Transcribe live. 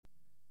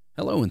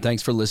Hello, and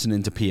thanks for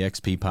listening to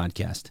PXP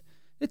Podcast.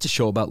 It's a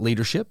show about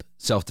leadership,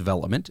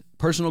 self-development,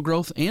 personal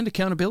growth, and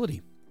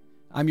accountability.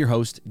 I'm your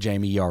host,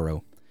 Jamie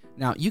Yarrow.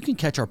 Now, you can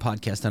catch our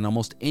podcast on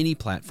almost any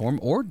platform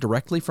or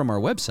directly from our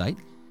website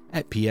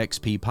at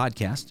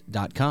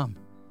pxppodcast.com.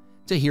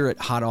 To hear it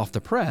hot off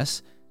the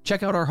press,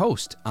 check out our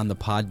host on the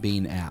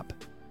Podbean app.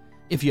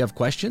 If you have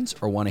questions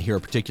or want to hear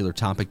a particular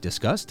topic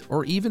discussed,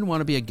 or even want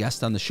to be a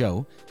guest on the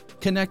show,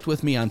 connect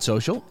with me on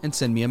social and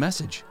send me a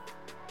message.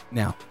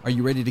 Now, are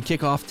you ready to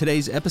kick off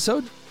today's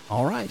episode?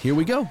 All right, here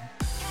we go.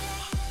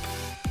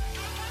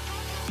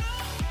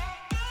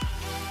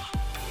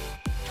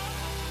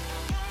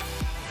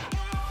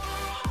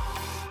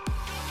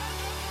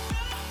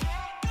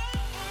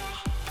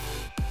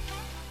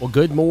 Well,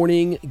 good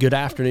morning, good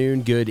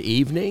afternoon, good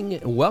evening.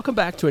 Welcome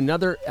back to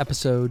another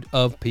episode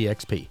of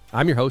PXP.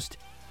 I'm your host,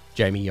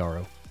 Jamie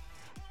Yarrow.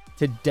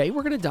 Today,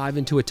 we're going to dive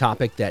into a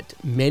topic that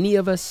many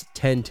of us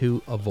tend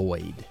to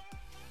avoid.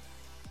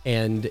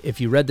 And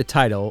if you read the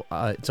title,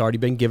 it's already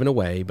been given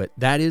away, but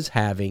that is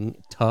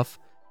having tough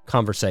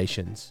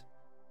conversations.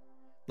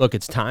 Look,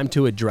 it's time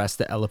to address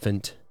the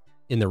elephant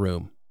in the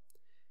room.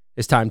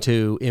 It's time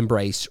to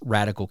embrace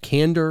radical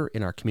candor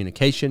in our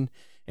communication,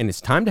 and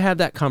it's time to have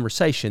that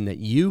conversation that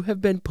you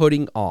have been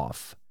putting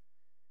off.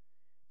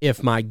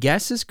 If my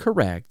guess is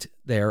correct,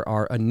 there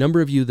are a number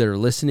of you that are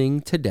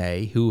listening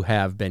today who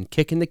have been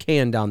kicking the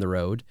can down the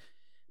road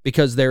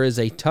because there is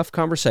a tough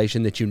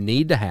conversation that you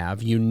need to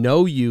have. You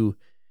know you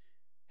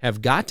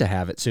have got to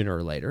have it sooner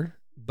or later,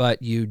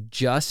 but you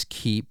just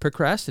keep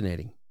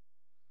procrastinating.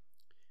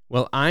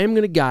 Well, I am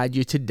going to guide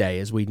you today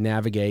as we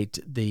navigate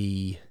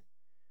the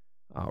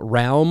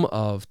realm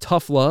of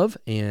tough love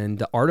and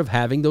the art of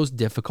having those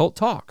difficult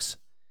talks.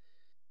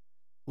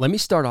 Let me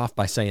start off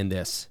by saying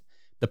this.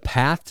 The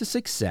path to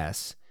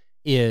success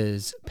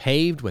is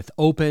paved with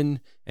open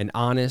and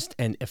honest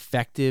and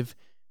effective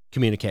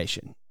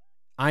communication.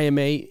 I am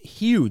a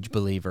huge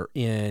believer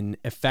in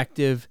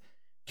effective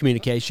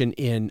communication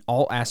in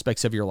all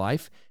aspects of your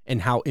life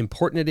and how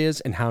important it is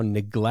and how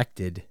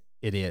neglected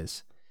it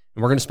is.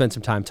 And we're going to spend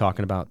some time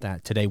talking about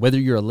that today. Whether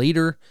you're a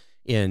leader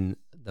in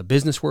the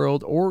business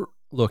world or,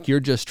 look, you're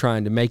just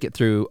trying to make it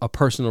through a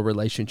personal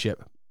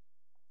relationship,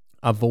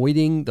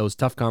 avoiding those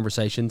tough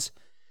conversations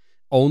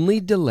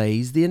only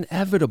delays the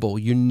inevitable.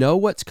 You know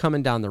what's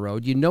coming down the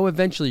road. You know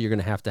eventually you're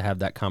going to have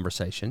that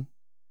conversation.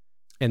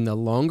 And the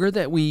longer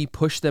that we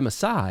push them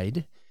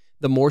aside,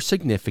 the more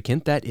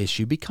significant that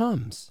issue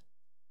becomes.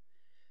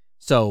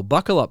 So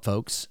buckle up,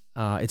 folks.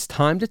 It's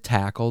time to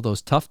tackle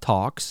those tough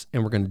talks,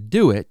 and we're going to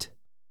do it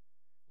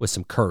with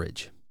some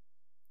courage.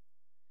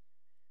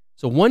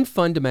 So one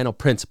fundamental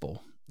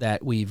principle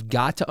that we've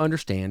got to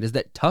understand is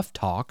that tough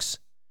talks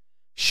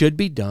should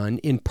be done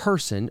in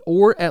person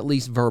or at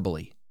least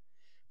verbally,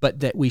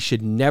 but that we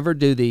should never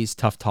do these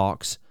tough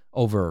talks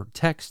over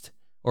text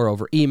or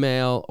over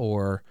email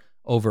or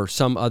over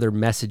some other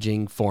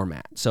messaging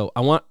format. So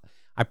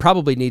I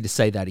probably need to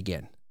say that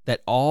again,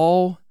 that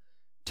all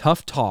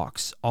tough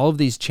talks, all of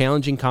these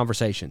challenging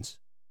conversations,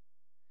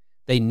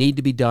 they need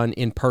to be done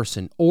in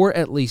person or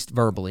at least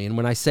verbally. And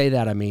when I say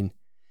that, I mean,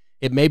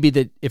 it may be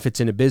that if it's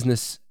in a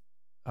business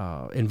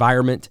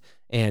environment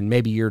and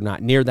maybe you're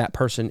not near that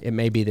person, it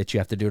may be that you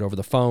have to do it over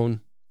the phone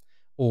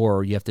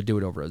or you have to do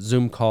it over a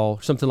Zoom call,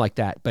 something like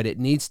that. But it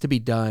needs to be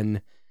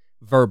done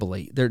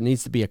verbally. There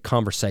needs to be a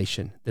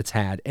conversation that's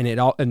had. And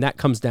that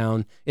comes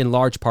down in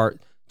large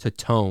part to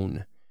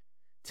tone.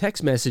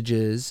 Text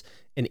messages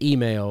and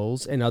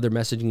emails and other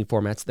messaging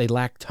formats, they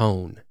lack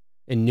tone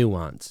and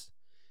nuance.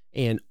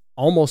 And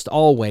almost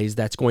always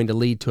that's going to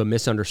lead to a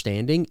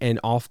misunderstanding and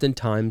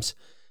oftentimes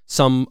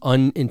some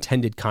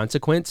unintended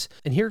consequence.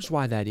 And here's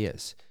why that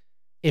is.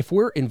 If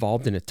we're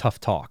involved in a tough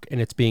talk and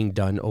it's being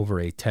done over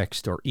a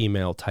text or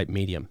email type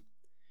medium,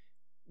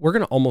 we're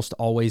going to almost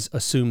always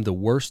assume the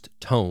worst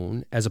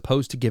tone as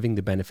opposed to giving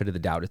the benefit of the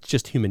doubt. It's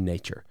just human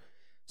nature.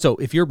 So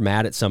if you're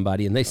mad at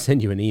somebody and they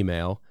send you an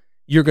email,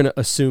 you're going to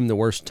assume the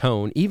worst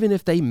tone, even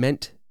if they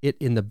meant it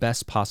in the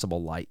best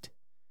possible light.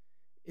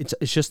 It's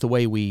just the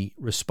way we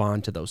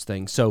respond to those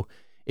things. So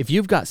if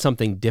you've got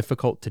something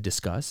difficult to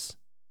discuss,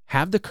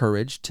 have the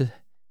courage to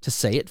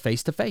say it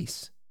face to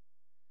face.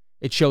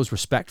 It shows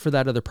respect for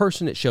that other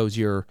person. It shows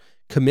your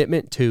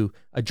commitment to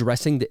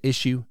addressing the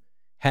issue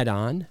head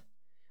on.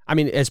 I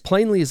mean, as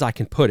plainly as I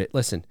can put it,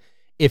 listen,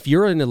 if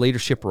you're in a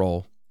leadership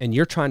role and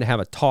you're trying to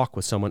have a talk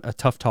with someone, a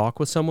tough talk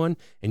with someone,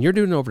 and you're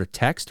doing it over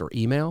text or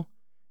email,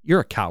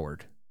 you're a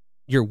coward.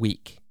 You're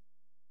weak.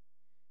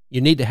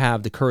 You need to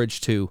have the courage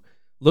to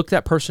look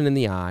that person in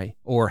the eye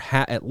or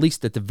at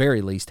least at the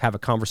very least have a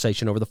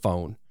conversation over the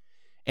phone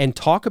and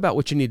talk about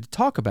what you need to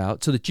talk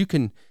about so that you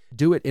can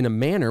do it in a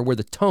manner where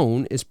the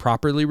tone is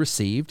properly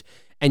received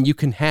and you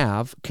can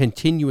have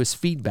continuous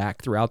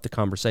feedback throughout the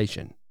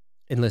conversation.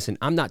 And listen,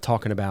 I'm not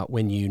talking about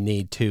when you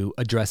need to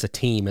address a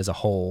team as a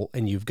whole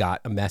and you've got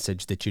a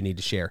message that you need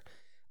to share.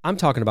 I'm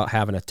talking about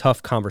having a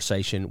tough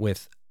conversation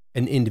with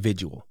an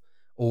individual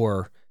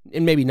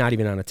and maybe not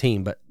even on a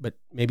team, but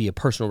maybe a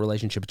personal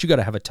relationship. But you got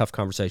to have a tough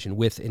conversation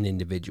with an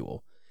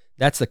individual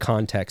That's the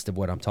context of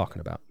what I'm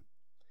talking about.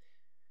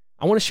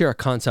 I want to share a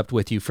concept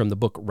with you from the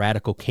book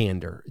Radical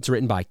Candor. It's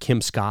written by Kim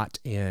Scott,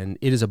 and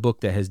it is a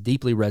book that has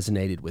deeply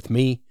resonated with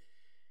me.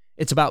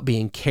 It's about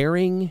being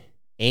caring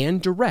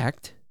and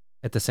direct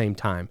at the same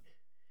time.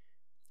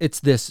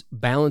 It's this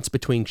balance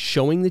between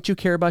showing that you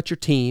care about your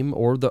team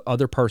or the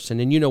other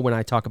person. And when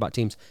I talk about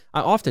teams,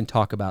 I often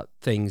talk about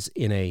things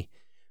in a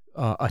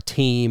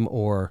team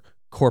or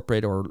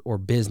corporate or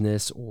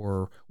business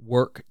or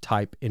work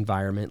type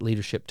environment,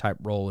 leadership type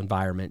role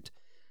environment.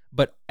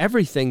 But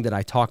everything that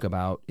I talk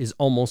about is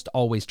almost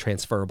always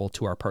transferable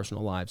to our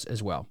personal lives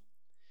as well.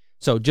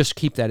 So just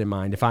keep that in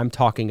mind. If I'm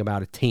talking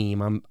about a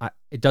team,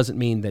 it doesn't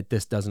mean that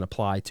this doesn't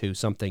apply to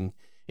something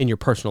in your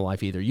personal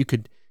life either. You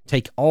could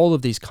take all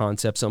of these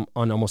concepts on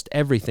almost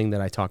everything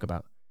that I talk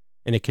about,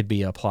 and it could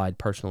be applied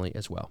personally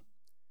as well.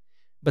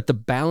 But the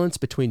balance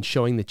between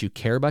showing that you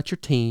care about your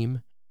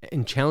team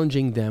and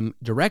challenging them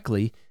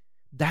directly,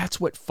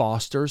 that's what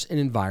fosters an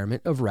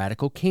environment of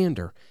radical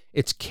candor.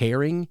 It's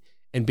caring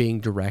and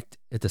being direct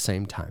at the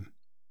same time.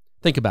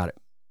 Think about it.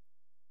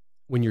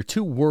 When you're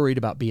too worried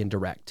about being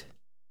direct,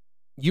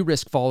 you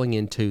risk falling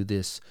into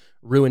this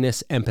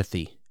ruinous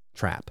empathy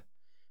trap.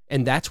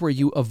 And that's where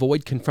you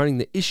avoid confronting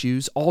the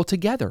issues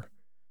altogether.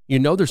 You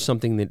know there's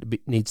something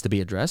that needs to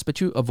be addressed,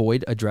 but you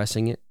avoid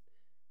addressing it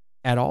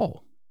at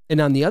all. And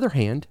on the other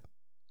hand,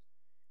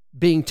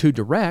 being too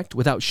direct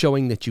without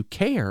showing that you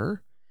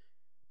care,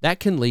 that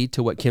can lead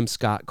to what Kim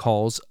Scott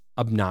calls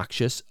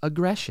obnoxious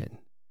aggression.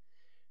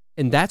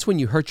 And that's when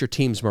you hurt your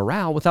team's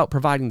morale without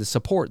providing the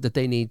support that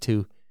they need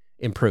to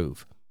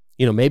improve.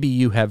 Maybe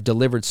you have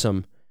delivered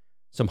some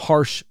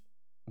harsh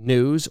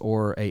news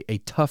or a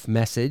tough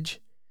message,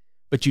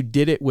 but you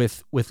did it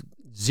with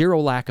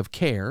zero lack of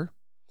care,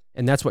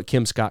 and that's what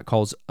Kim Scott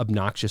calls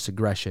obnoxious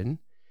aggression.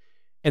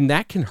 And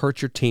that can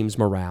hurt your team's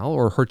morale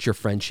or hurt your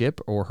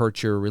friendship or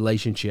hurt your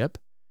relationship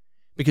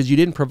because you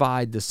didn't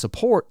provide the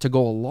support to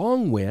go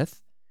along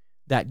with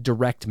that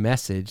direct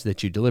message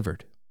that you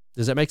delivered.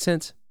 Does that make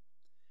sense?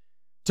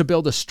 To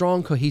build a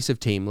strong, cohesive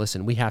team,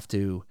 listen, we have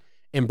to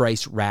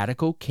embrace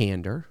radical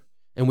candor,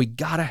 and we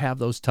got to have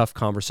those tough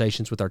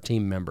conversations with our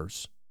team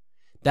members.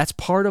 That's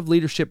part of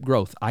leadership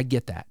growth. I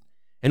get that.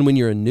 And when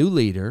you're a new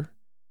leader,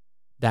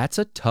 that's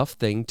a tough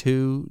thing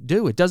to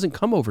do. It doesn't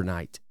come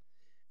overnight.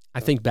 I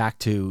think back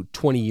to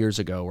 20 years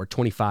ago or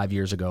 25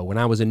 years ago when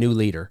I was a new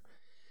leader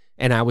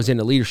and I was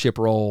in a leadership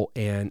role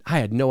and I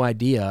had no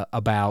idea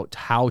about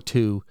how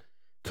to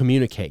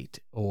communicate,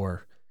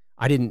 or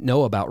I didn't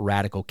know about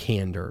radical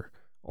candor,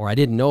 or I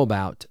didn't know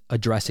about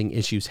addressing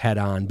issues head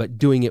on, but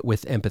doing it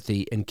with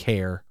empathy and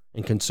care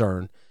and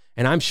concern.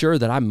 And I'm sure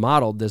that I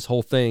modeled this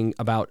whole thing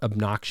about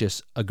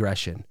obnoxious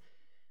aggression.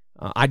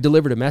 I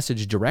delivered a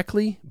message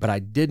directly, but I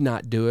did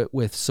not do it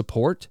with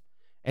support.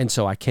 And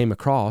so I came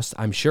across,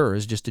 I'm sure,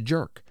 as just a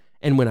jerk.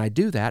 And when I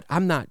do that,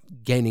 I'm not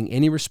gaining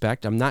any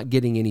respect. I'm not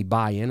getting any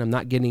buy-in. I'm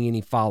not getting any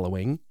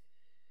following.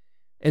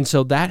 And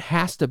so that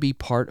has to be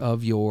part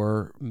of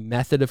your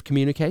method of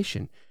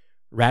communication.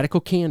 Radical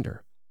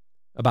candor,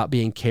 about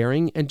being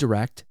caring and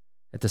direct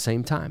at the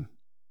same time.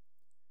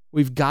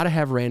 We've got to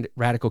have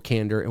radical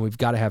candor, and we've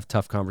got to have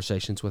tough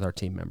conversations with our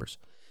team members.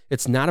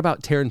 It's not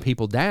about tearing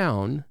people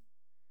down.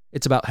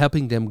 It's about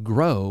helping them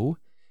grow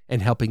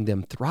and helping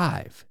them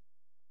thrive.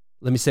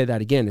 Let me say that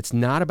again. It's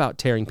not about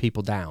tearing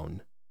people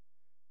down.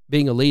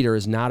 Being a leader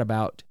is not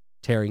about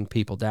tearing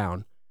people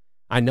down.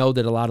 I know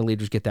that a lot of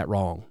leaders get that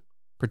wrong,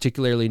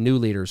 particularly new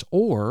leaders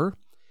or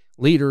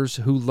leaders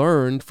who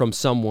learned from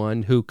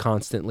someone who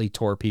constantly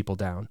tore people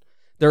down.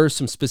 There are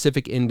some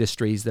specific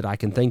industries that I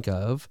can think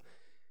of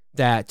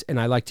that, and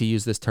I like to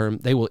use this term,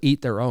 they will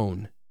eat their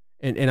own.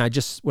 And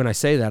when I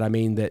say that, I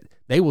mean that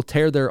they will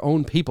tear their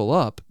own people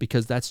up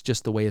because that's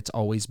just the way it's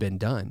always been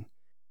done.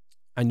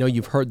 I know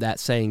you've heard that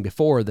saying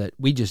before, that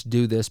we just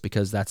do this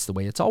because that's the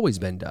way it's always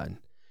been done.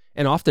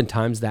 And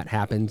oftentimes that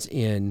happens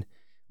in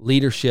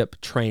leadership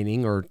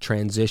training or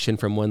transition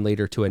from one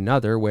leader to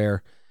another,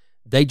 where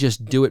they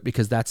just do it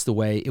because that's the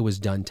way it was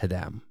done to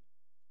them.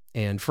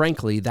 And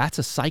frankly, that's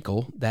a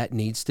cycle that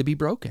needs to be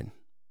broken.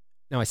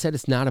 Now, I said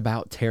it's not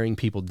about tearing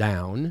people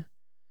down,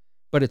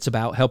 but it's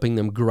about helping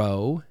them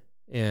grow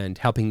and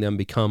helping them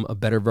become a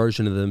better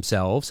version of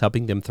themselves,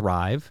 helping them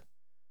thrive.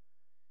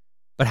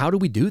 But how do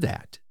we do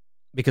that?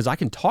 Because I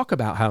can talk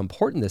about how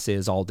important this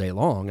is all day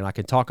long, and I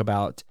can talk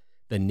about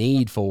the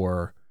need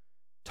for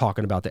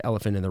talking about the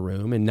elephant in the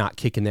room and not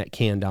kicking that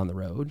can down the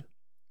road.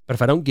 But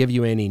if I don't give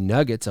you any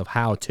nuggets of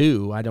how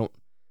to, I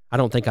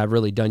don't think I've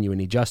really done you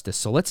any justice.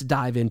 So let's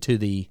dive into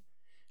the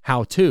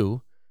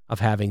how-to of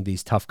having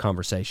these tough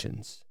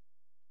conversations.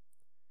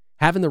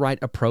 Having the right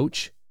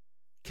approach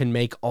can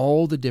make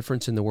all the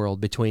difference in the world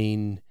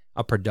between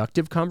a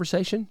productive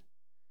conversation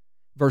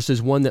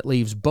versus one that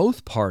leaves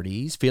both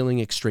parties feeling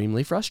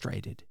extremely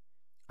frustrated.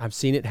 I've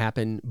seen it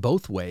happen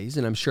both ways,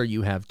 and I'm sure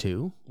you have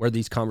too, where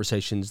these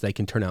conversations, they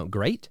can turn out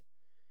great,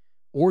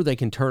 or they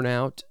can turn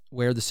out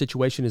where the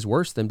situation is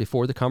worse than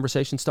before the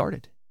conversation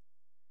started.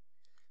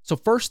 So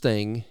first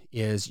thing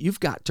is you've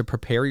got to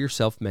prepare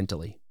yourself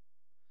mentally.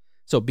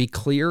 So be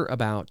clear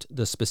about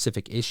the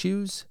specific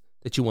issues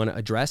that you want to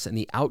address and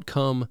the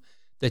outcome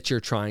that you're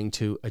trying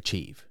to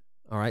achieve.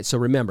 All right. So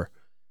remember,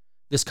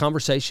 this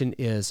conversation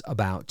is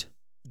about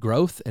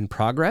growth and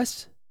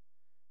progress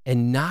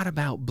and not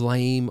about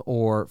blame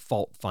or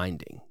fault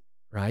finding,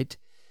 right?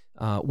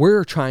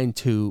 We're trying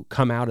to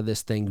come out of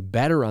this thing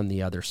better on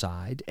the other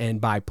side.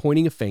 And by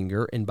pointing a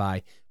finger and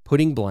by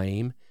putting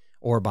blame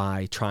or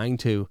by trying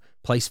to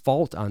place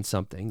fault on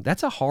something,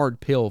 that's a hard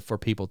pill for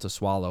people to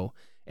swallow.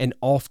 And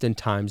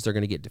oftentimes they're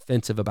going to get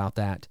defensive about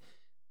that,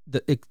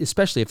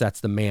 especially if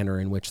that's the manner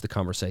in which the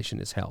conversation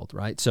is held,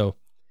 right? So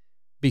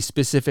be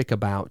specific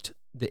about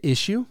the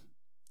issue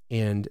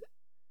and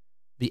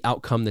the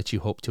outcome that you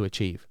hope to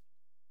achieve.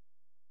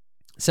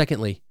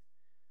 Secondly,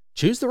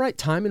 choose the right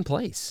time and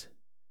place.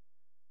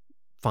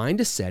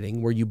 Find a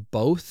setting where you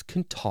both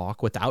can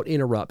talk without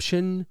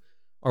interruption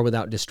or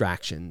without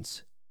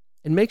distractions,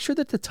 and make sure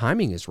that the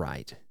timing is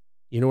right.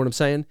 You know what I'm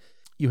saying?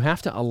 You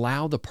have to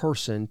allow the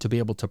person to be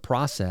able to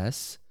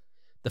process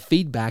the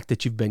feedback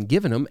that you've been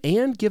giving them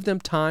and give them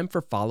time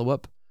for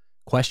follow-up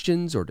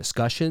questions or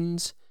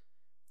discussions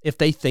if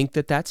they think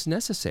that that's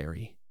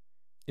necessary.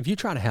 If you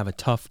try to have a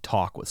tough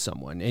talk with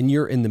someone and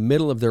you're in the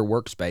middle of their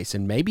workspace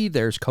and maybe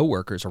there's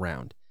coworkers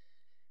around,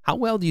 how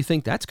well do you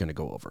think that's going to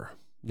go over?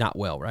 Not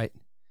well, right?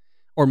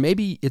 Or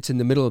maybe it's in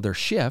the middle of their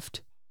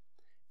shift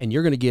and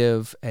you're going to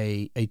give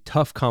a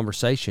tough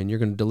conversation. You're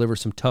going to deliver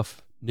some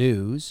tough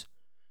news.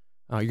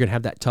 You're going to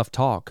have that tough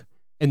talk.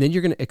 And then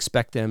you're going to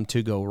expect them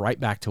to go right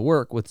back to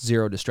work with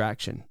zero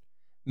distraction.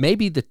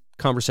 Maybe the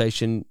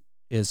conversation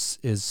is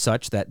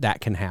such that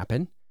that can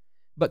happen,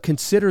 but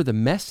consider the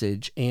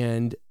message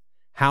and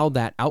how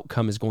that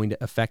outcome is going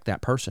to affect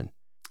that person.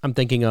 I'm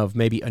thinking of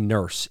maybe a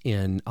nurse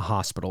in a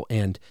hospital,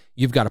 and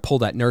you've got to pull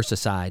that nurse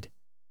aside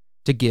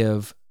to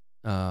give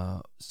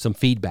some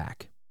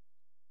feedback.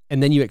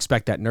 And then you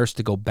expect that nurse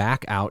to go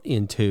back out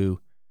into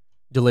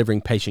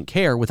delivering patient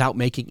care without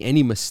making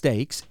any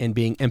mistakes and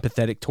being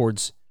empathetic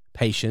towards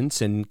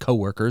patients and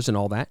coworkers and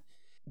all that.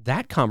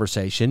 That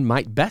conversation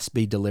might best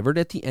be delivered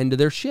at the end of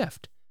their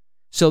shift,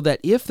 so that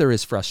if there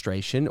is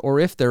frustration or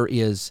if there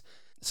is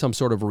some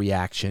sort of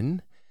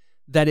reaction,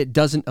 that it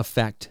doesn't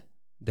affect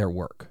their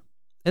work.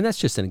 And that's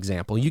just an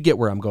example. You get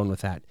where I'm going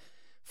with that.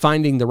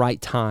 Finding the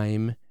right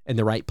time and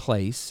the right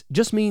place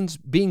just means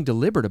being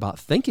deliberate about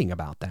thinking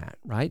about that,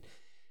 right?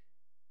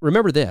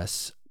 Remember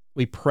this: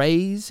 we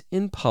praise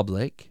in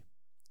public,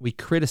 we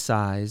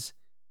criticize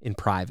in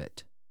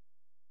private,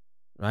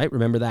 right?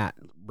 Remember that.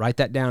 Write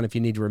that down if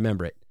you need to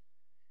remember it.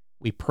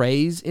 We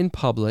praise in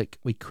public,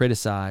 we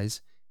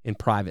criticize in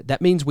private.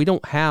 That means we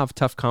don't have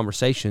tough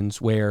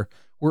conversations where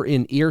we're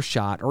in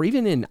earshot or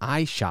even in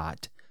eye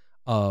shot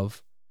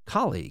of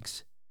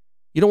colleagues.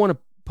 You don't want to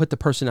put the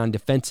person on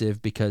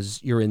defensive because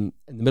you're in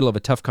the middle of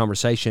a tough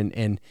conversation,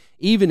 and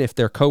even if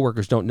their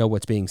coworkers don't know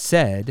what's being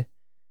said,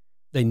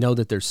 they know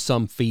that there's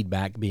some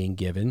feedback being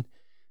given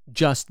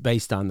just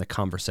based on the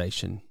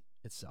conversation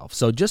itself.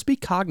 So just be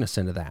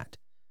cognizant of that.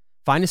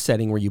 Find a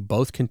setting where you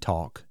both can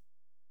talk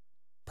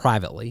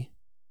privately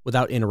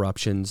without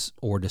interruptions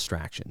or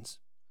distractions.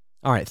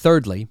 All right,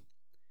 thirdly,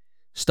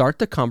 start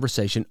the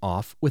conversation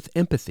off with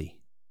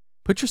empathy.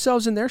 Put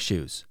yourselves in their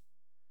shoes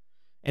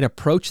and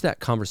approach that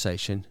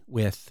conversation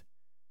with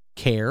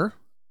care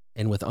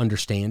and with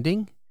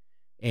understanding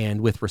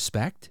and with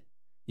respect.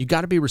 You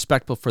got to be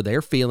respectful for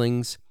their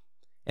feelings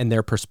and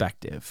their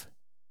perspective.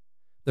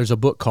 There's a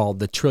book called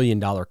The $1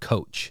 Trillion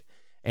Coach,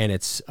 and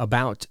it's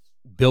about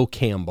Bill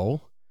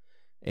Campbell.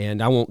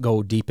 And I won't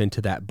go deep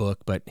into that book,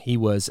 but he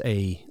was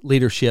a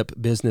leadership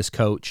business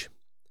coach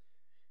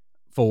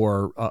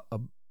for a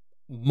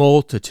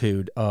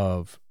multitude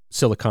of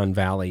Silicon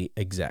Valley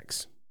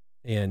execs.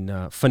 And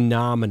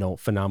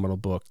phenomenal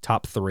book,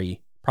 top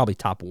 3, probably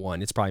top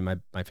 1. It's probably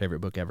my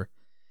favorite book ever.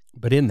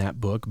 But in that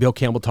book, Bill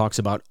Campbell talks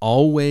about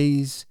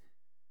always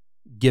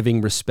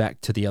giving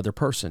respect to the other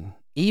person,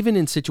 even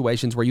in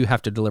situations where you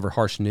have to deliver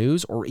harsh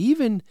news or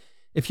even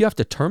if you have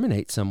to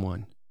terminate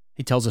someone.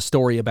 He tells a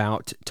story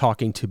about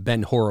talking to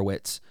Ben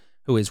Horowitz,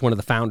 who is one of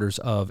the founders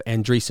of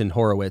Andreessen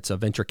Horowitz, a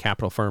venture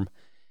capital firm.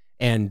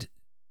 And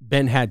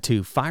Ben had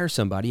to fire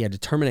somebody, he had to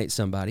terminate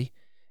somebody.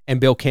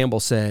 And Bill Campbell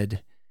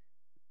said,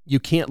 you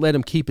can't let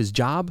him keep his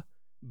job,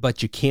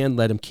 but you can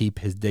let him keep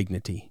his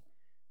dignity.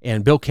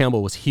 And Bill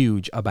Campbell was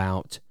huge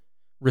about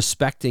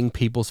respecting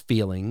people's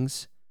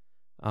feelings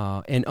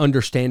and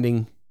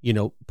understanding,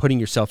 putting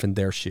yourself in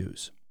their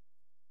shoes.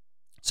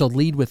 So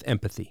lead with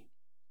empathy.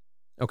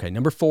 Okay,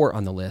 number 4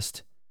 on the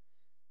list,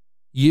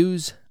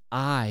 use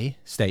I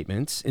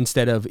statements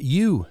instead of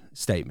you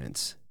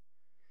statements.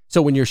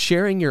 So when you're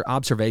sharing your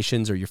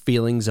observations or your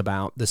feelings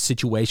about the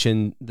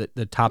situation,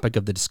 the topic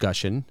of the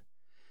discussion,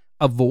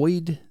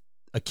 avoid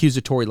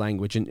accusatory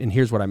language. And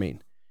here's what I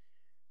mean.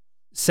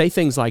 Say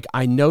things like,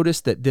 I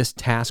noticed that this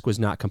task was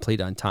not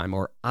complete on time,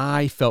 or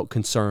I felt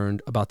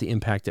concerned about the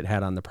impact it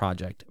had on the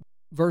project,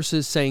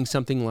 versus saying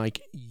something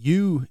like,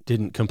 you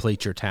didn't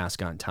complete your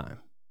task on time.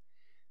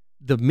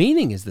 The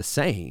meaning is the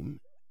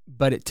same,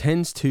 but it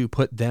tends to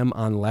put them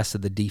on less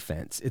of the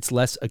defense. It's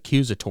less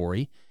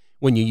accusatory,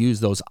 when you use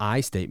those I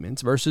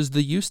statements versus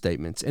the you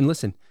statements. And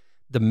listen,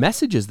 the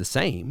message is the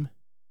same,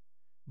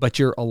 but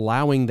you're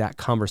allowing that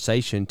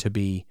conversation to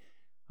be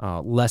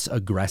less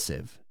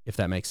aggressive, if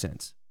that makes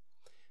sense.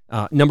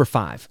 Number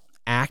 5,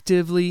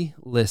 actively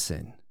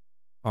listen.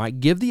 All right,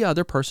 give the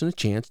other person a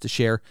chance to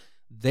share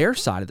their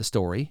side of the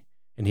story,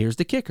 and here's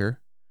the kicker,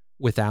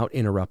 without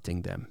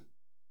interrupting them.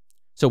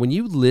 So when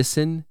you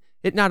listen,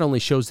 it not only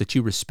shows that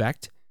you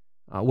respect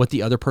what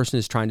the other person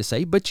is trying to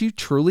say, but you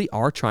truly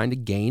are trying to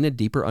gain a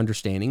deeper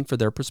understanding for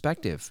their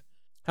perspective.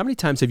 How many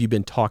times have you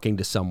been talking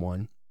to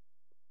someone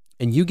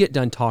and you get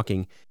done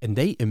talking and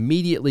they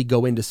immediately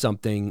go into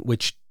something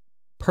which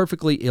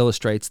perfectly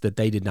illustrates that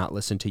they did not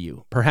listen to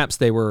you? Perhaps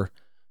they were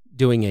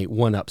doing a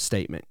one-up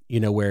statement,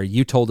 where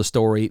you told a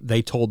story,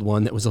 they told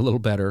one that was a little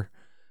better,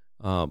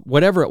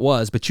 whatever it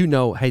was, but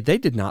hey, they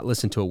did not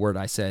listen to a word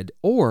I said.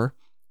 Or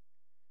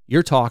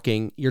you're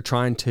talking, you're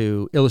trying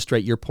to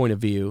illustrate your point of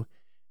view,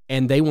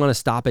 and they want to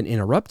stop and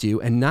interrupt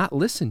you and not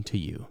listen to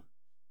you.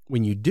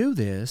 When you do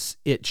this,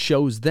 it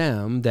shows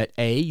them that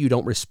A, you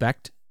don't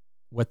respect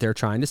what they're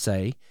trying to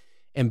say,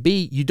 and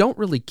B, you don't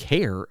really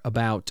care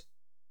about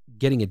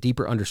getting a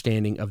deeper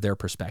understanding of their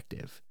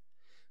perspective.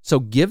 So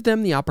give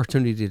them the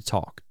opportunity to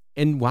talk.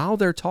 And while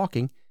they're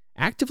talking,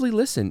 actively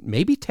listen,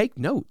 maybe take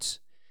notes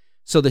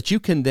so that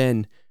you can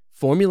then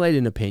formulate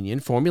an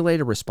opinion, formulate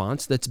a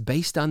response that's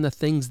based on the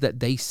things that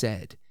they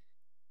said.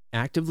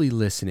 Actively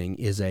listening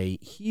is a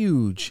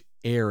huge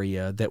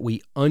area that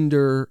we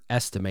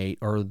underestimate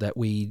or that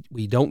we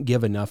don't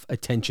give enough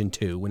attention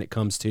to when it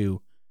comes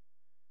to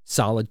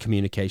solid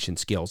communication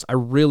skills. I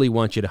really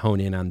want you to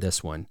hone in on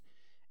this one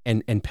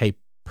and pay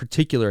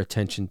particular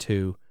attention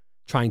to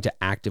trying to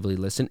actively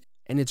listen.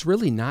 And it's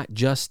really not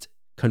just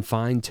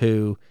confined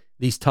to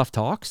these tough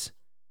talks.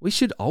 We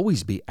should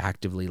always be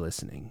actively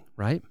listening,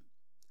 right?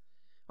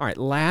 All right,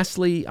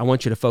 lastly, I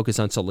want you to focus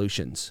on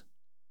solutions.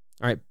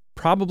 All right,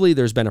 probably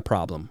there's been a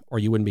problem or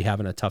you wouldn't be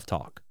having a tough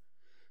talk.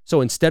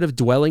 So instead of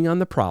dwelling on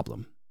the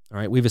problem, all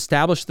right, we've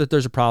established that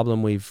there's a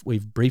problem.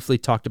 We've briefly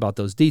talked about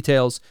those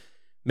details.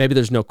 Maybe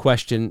there's no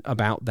question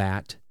about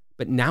that,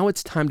 but now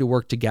it's time to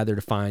work together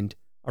to find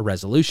a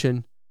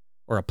resolution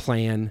or a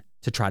plan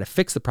to try to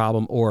fix the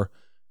problem or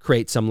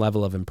create some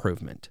level of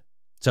improvement.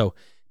 So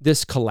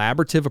this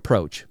collaborative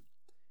approach,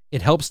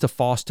 it helps to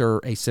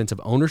foster a sense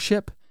of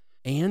ownership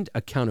and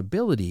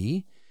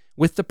accountability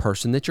with the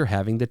person that you're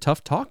having the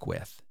tough talk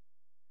with.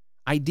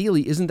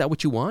 Ideally, isn't that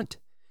what you want?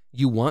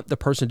 You want the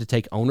person to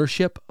take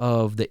ownership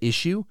of the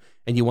issue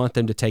and you want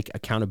them to take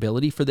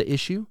accountability for the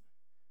issue.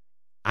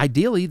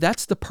 Ideally,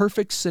 that's the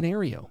perfect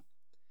scenario.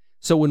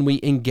 So when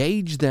we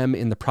engage them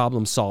in the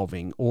problem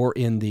solving or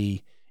in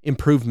the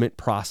improvement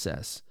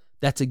process,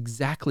 that's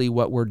exactly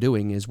what we're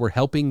doing is we're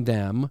helping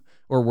them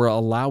or we're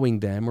allowing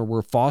them or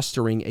we're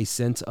fostering a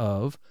sense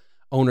of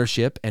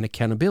ownership and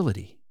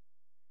accountability.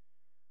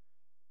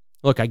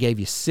 Look, I gave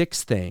you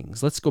 6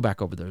 things. Let's go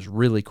back over those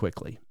really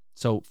quickly.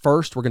 So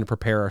first, we're going to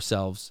prepare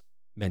ourselves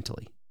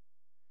mentally.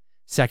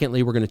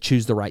 Secondly, we're going to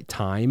choose the right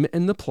time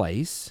and the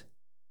place.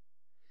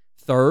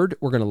 Third,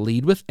 we're going to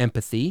lead with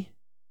empathy.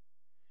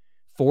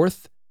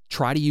 Fourth,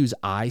 try to use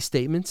I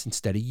statements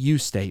instead of you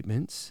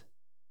statements.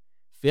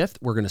 Fifth,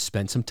 we're going to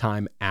spend some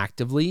time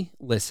actively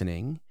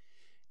listening.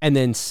 And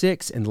then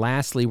 6, and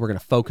lastly, we're going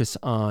to focus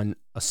on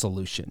a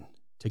solution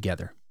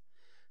together.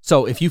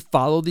 So if you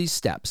follow these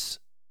steps,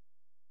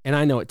 and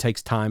I know it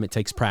takes time, it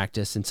takes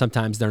practice, and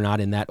sometimes they're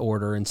not in that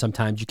order, and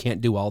sometimes you can't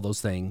do all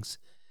those things.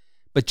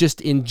 But just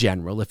in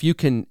general, if you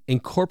can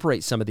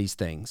incorporate some of these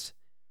things,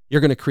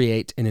 you're going to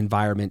create an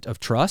environment of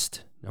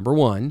trust, number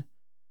 1,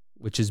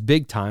 which is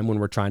big time when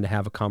we're trying to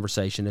have a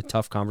conversation, a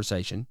tough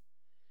conversation.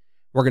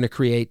 We're going to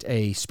create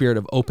a spirit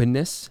of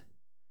openness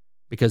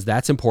because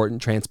that's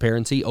important,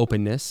 transparency,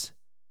 openness,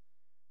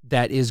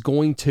 that is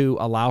going to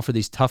allow for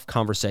these tough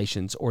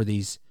conversations or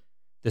this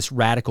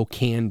radical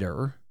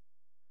candor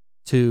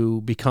to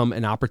become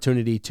an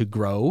opportunity to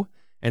grow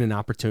and an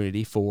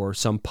opportunity for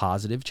some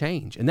positive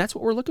change. And that's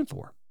what we're looking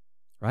for,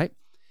 right?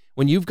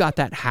 When you've got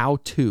that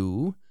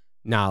how-to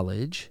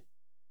knowledge,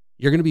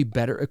 you're going to be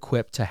better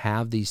equipped to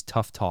have these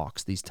tough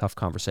talks, these tough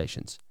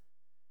conversations.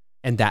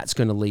 And that's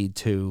going to lead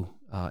to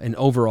an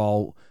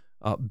overall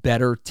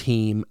better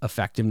team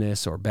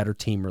effectiveness or better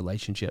team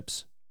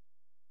relationships.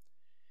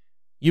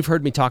 You've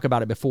heard me talk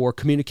about it before.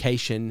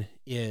 Communication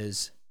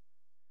is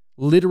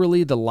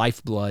literally the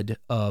lifeblood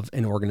of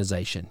an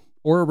organization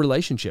or a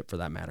relationship for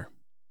that matter.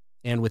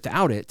 And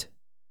without it,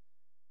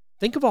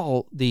 think of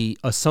all the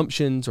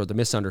assumptions or the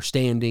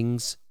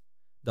misunderstandings,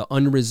 the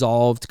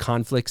unresolved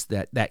conflicts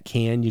that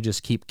you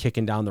just keep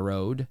kicking down the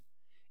road.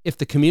 If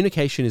the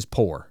communication is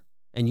poor,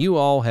 and you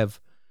all have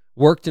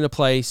worked in a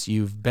place,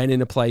 you've been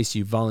in a place,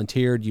 you've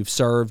volunteered, you've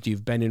served,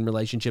 you've been in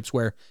relationships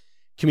where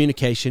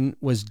communication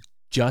was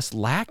just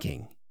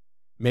lacking.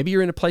 Maybe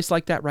you're in a place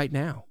like that right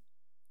now.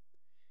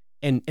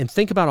 And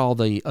think about all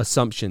the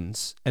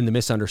assumptions and the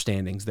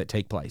misunderstandings that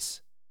take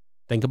place.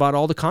 Think about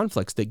all the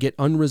conflicts that get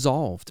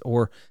unresolved,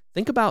 or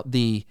think about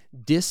the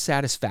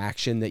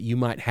dissatisfaction that you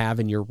might have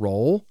in your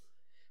role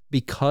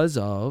because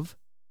of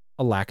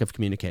a lack of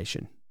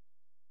communication.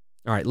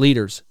 All right,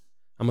 leaders,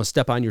 I'm going to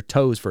step on your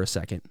toes for a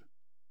second.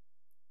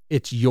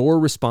 It's your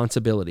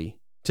responsibility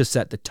to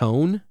set the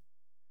tone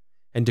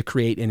and to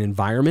create an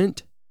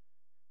environment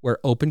where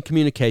open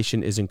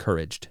communication is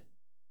encouraged.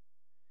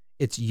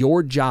 It's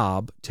your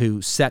job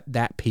to set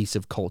that piece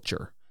of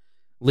culture.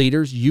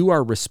 Leaders, you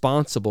are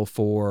responsible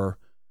for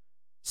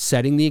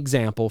setting the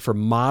example, for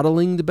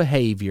modeling the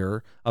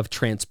behavior of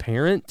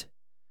transparent,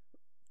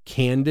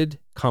 candid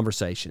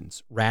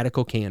conversations,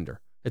 radical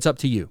candor. It's up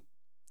to you.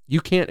 You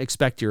can't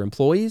expect your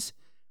employees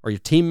or your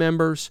team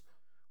members,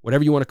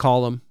 whatever you want to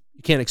call them,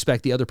 you can't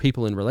expect the other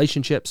people in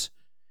relationships.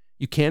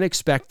 You can't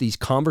expect these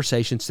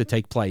conversations to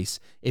take place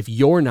if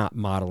you're not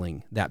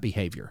modeling that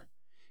behavior.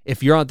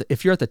 If you're at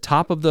the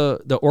top of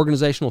the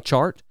organizational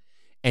chart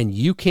and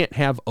you can't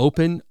have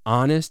open,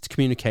 honest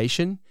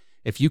communication,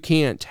 if you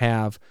can't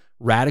have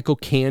radical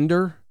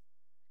candor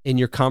in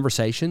your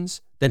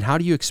conversations, then how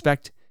do you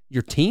expect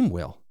your team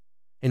will?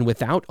 And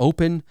without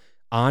open,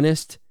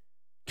 honest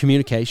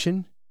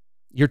communication,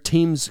 your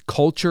team's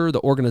culture,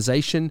 the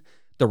organization,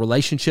 the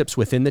relationships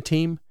within the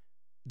team,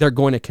 they're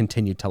going to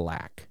continue to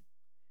lack.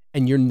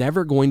 And you're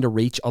never going to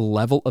reach a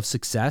level of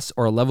success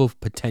or a level of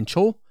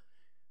potential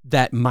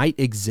that might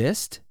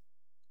exist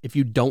if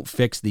you don't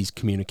fix these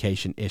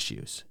communication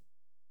issues.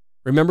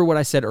 Remember what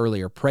I said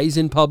earlier, praise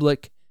in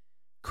public,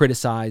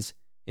 criticize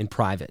in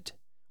private.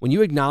 When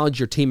you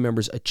acknowledge your team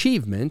members'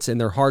 achievements and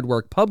their hard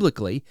work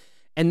publicly,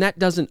 and that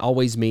doesn't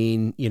always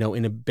mean,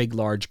 in a big,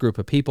 large group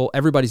of people,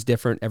 everybody's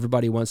different.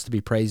 Everybody wants to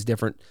be praised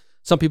different.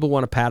 Some people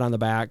want a pat on the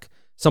back.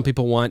 Some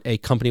people want a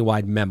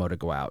company-wide memo to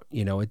go out,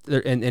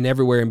 and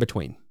everywhere in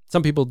between.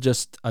 Some people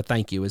just a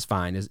thank you is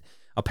fine, is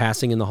a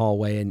passing in the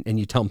hallway and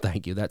you tell them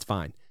thank you, that's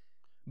fine.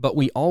 But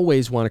we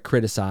always want to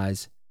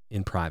criticize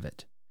in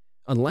private.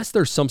 Unless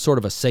there's some sort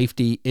of a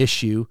safety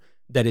issue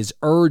that is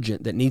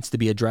urgent that needs to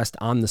be addressed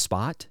on the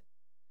spot,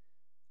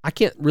 I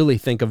can't really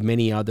think of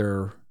many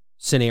other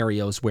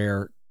scenarios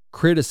where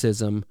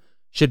criticism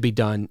should be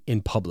done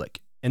in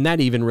public. And that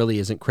even really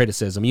isn't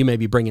criticism. You may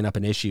be bringing up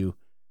an issue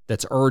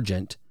that's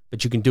urgent,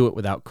 but you can do it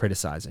without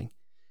criticizing.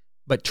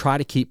 But try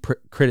to keep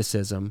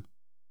criticism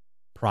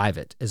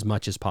private as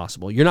much as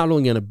possible. You're not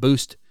only going to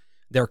boost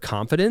their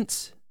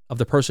confidence of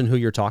the person who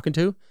you're talking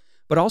to,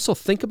 but also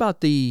think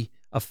about the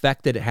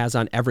effect that it has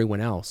on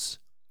everyone else.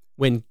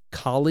 When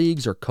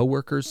colleagues or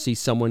coworkers see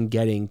someone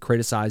getting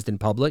criticized in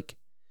public,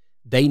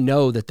 they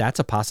know that that's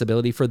a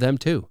possibility for them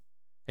too.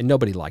 And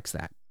nobody likes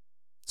that.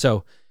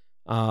 So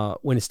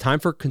when it's time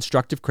for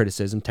constructive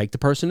criticism, take the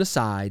person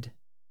aside,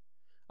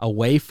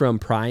 away from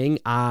prying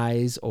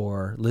eyes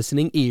or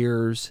listening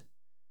ears,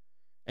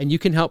 and you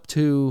can help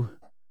to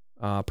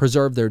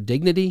preserve their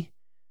dignity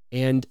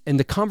and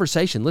the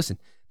conversation. Listen,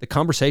 the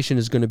conversation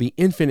is going to be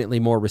infinitely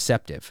more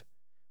receptive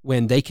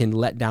when they can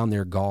let down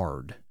their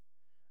guard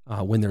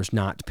when there's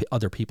not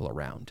other people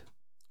around.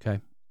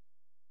 Okay.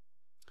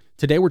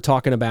 Today we're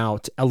talking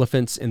about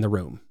elephants in the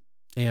room,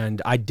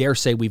 and I dare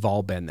say we've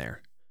all been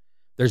there.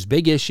 There's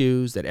big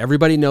issues that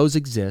everybody knows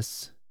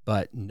exists,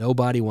 but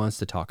nobody wants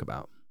to talk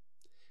about.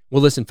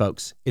 Well, listen,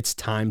 folks, it's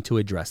time to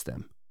address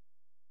them.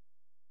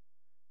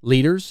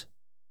 Leaders,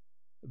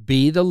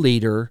 be the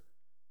leader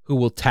who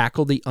will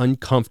tackle the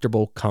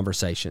uncomfortable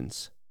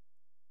conversations.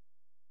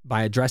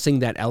 By addressing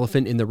that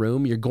elephant in the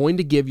room, you're going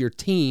to give your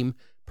team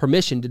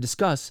permission to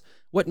discuss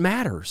what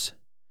matters.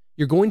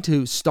 You're going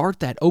to start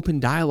that open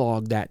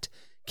dialogue, that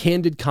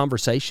candid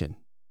conversation,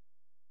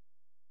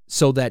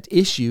 so that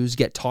issues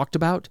get talked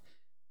about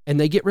and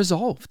they get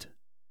resolved.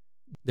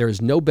 There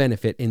is no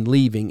benefit in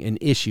leaving an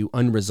issue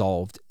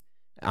unresolved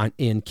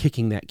in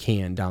kicking that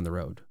can down the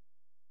road.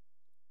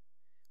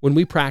 When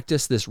we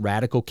practice this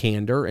radical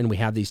candor and we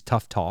have these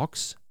tough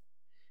talks,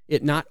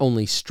 it not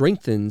only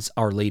strengthens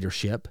our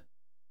leadership,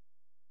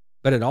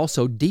 but it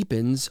also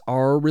deepens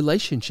our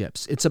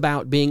relationships. It's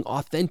about being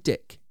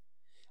authentic,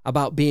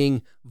 about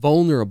being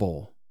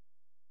vulnerable,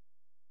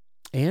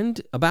 and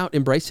about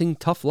embracing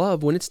tough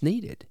love when it's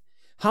needed.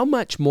 How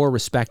much more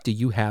respect do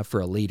you have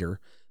for a leader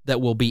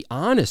that will be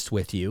honest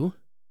with you,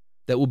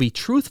 that will be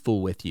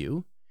truthful with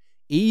you,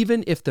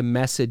 even if the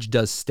message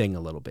does sting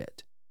a little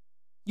bit?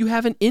 You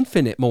have an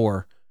infinite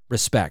more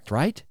respect,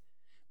 right?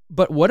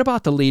 But what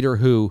about the leader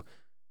who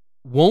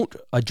won't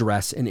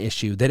address an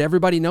issue that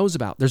everybody knows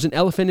about? There's an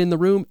elephant in the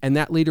room and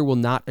that leader will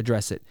not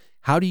address it.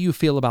 How do you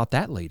feel about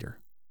that leader?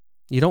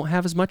 You don't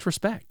have as much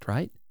respect,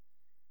 right?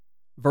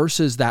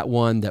 Versus that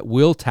one that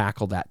will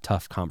tackle that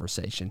tough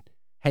conversation.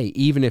 Hey,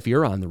 even if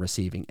you're on the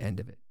receiving end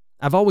of it.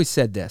 I've always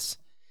said this,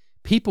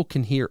 people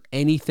can hear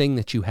anything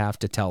that you have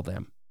to tell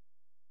them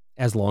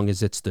as long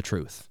as it's the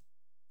truth,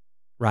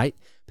 right?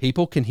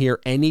 People can hear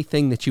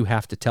anything that you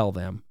have to tell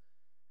them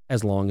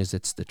as long as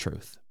it's the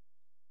truth.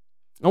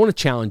 I want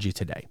to challenge you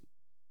today.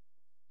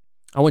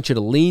 I want you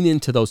to lean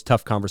into those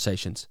tough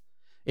conversations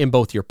in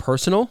both your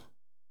personal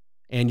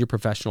and your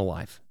professional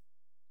life.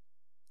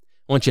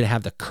 I want you to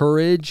have the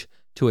courage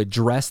to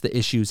address the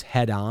issues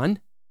head on.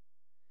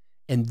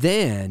 And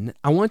then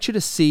I want you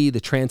to see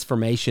the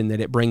transformation that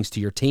it brings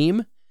to your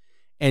team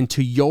and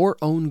to your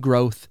own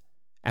growth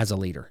as a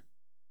leader.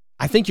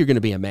 I think you're going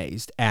to be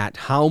amazed at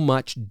how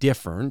much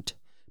different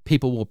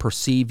people will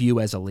perceive you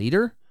as a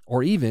leader,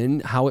 or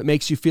even how it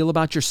makes you feel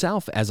about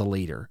yourself as a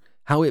leader,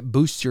 how it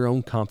boosts your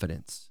own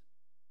confidence.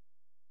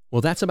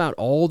 Well, that's about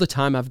all the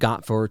time I've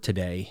got for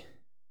today.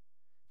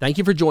 Thank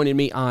you for joining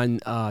me on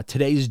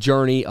today's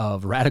journey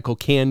of radical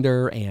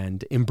candor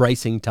and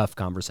embracing tough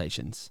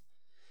conversations.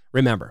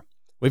 Remember,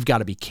 we've got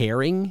to be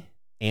caring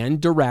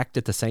and direct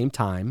at the same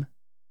time,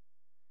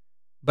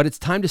 but it's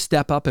time to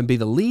step up and be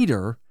the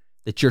leader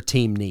that your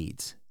team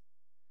needs.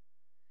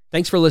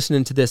 Thanks for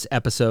listening to this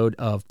episode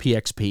of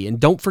PXP, and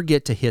don't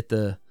forget to hit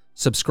the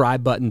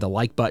subscribe button, the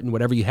like button,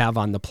 whatever you have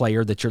on the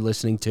player that you're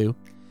listening to,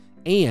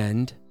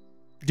 and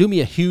do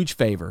me a huge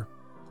favor.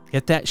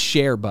 Hit that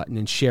share button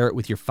and share it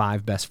with your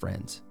 5 best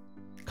friends.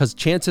 Because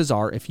chances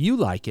are, if you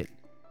like it,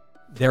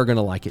 they're going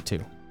to like it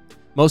too.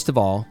 Most of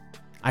all,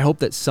 I hope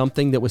that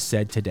something that was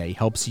said today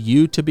helps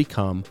you to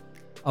become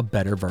a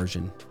better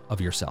version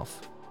of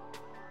yourself.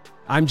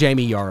 I'm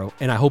Jamie Yarrow,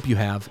 and I hope you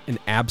have an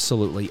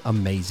absolutely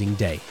amazing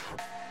day.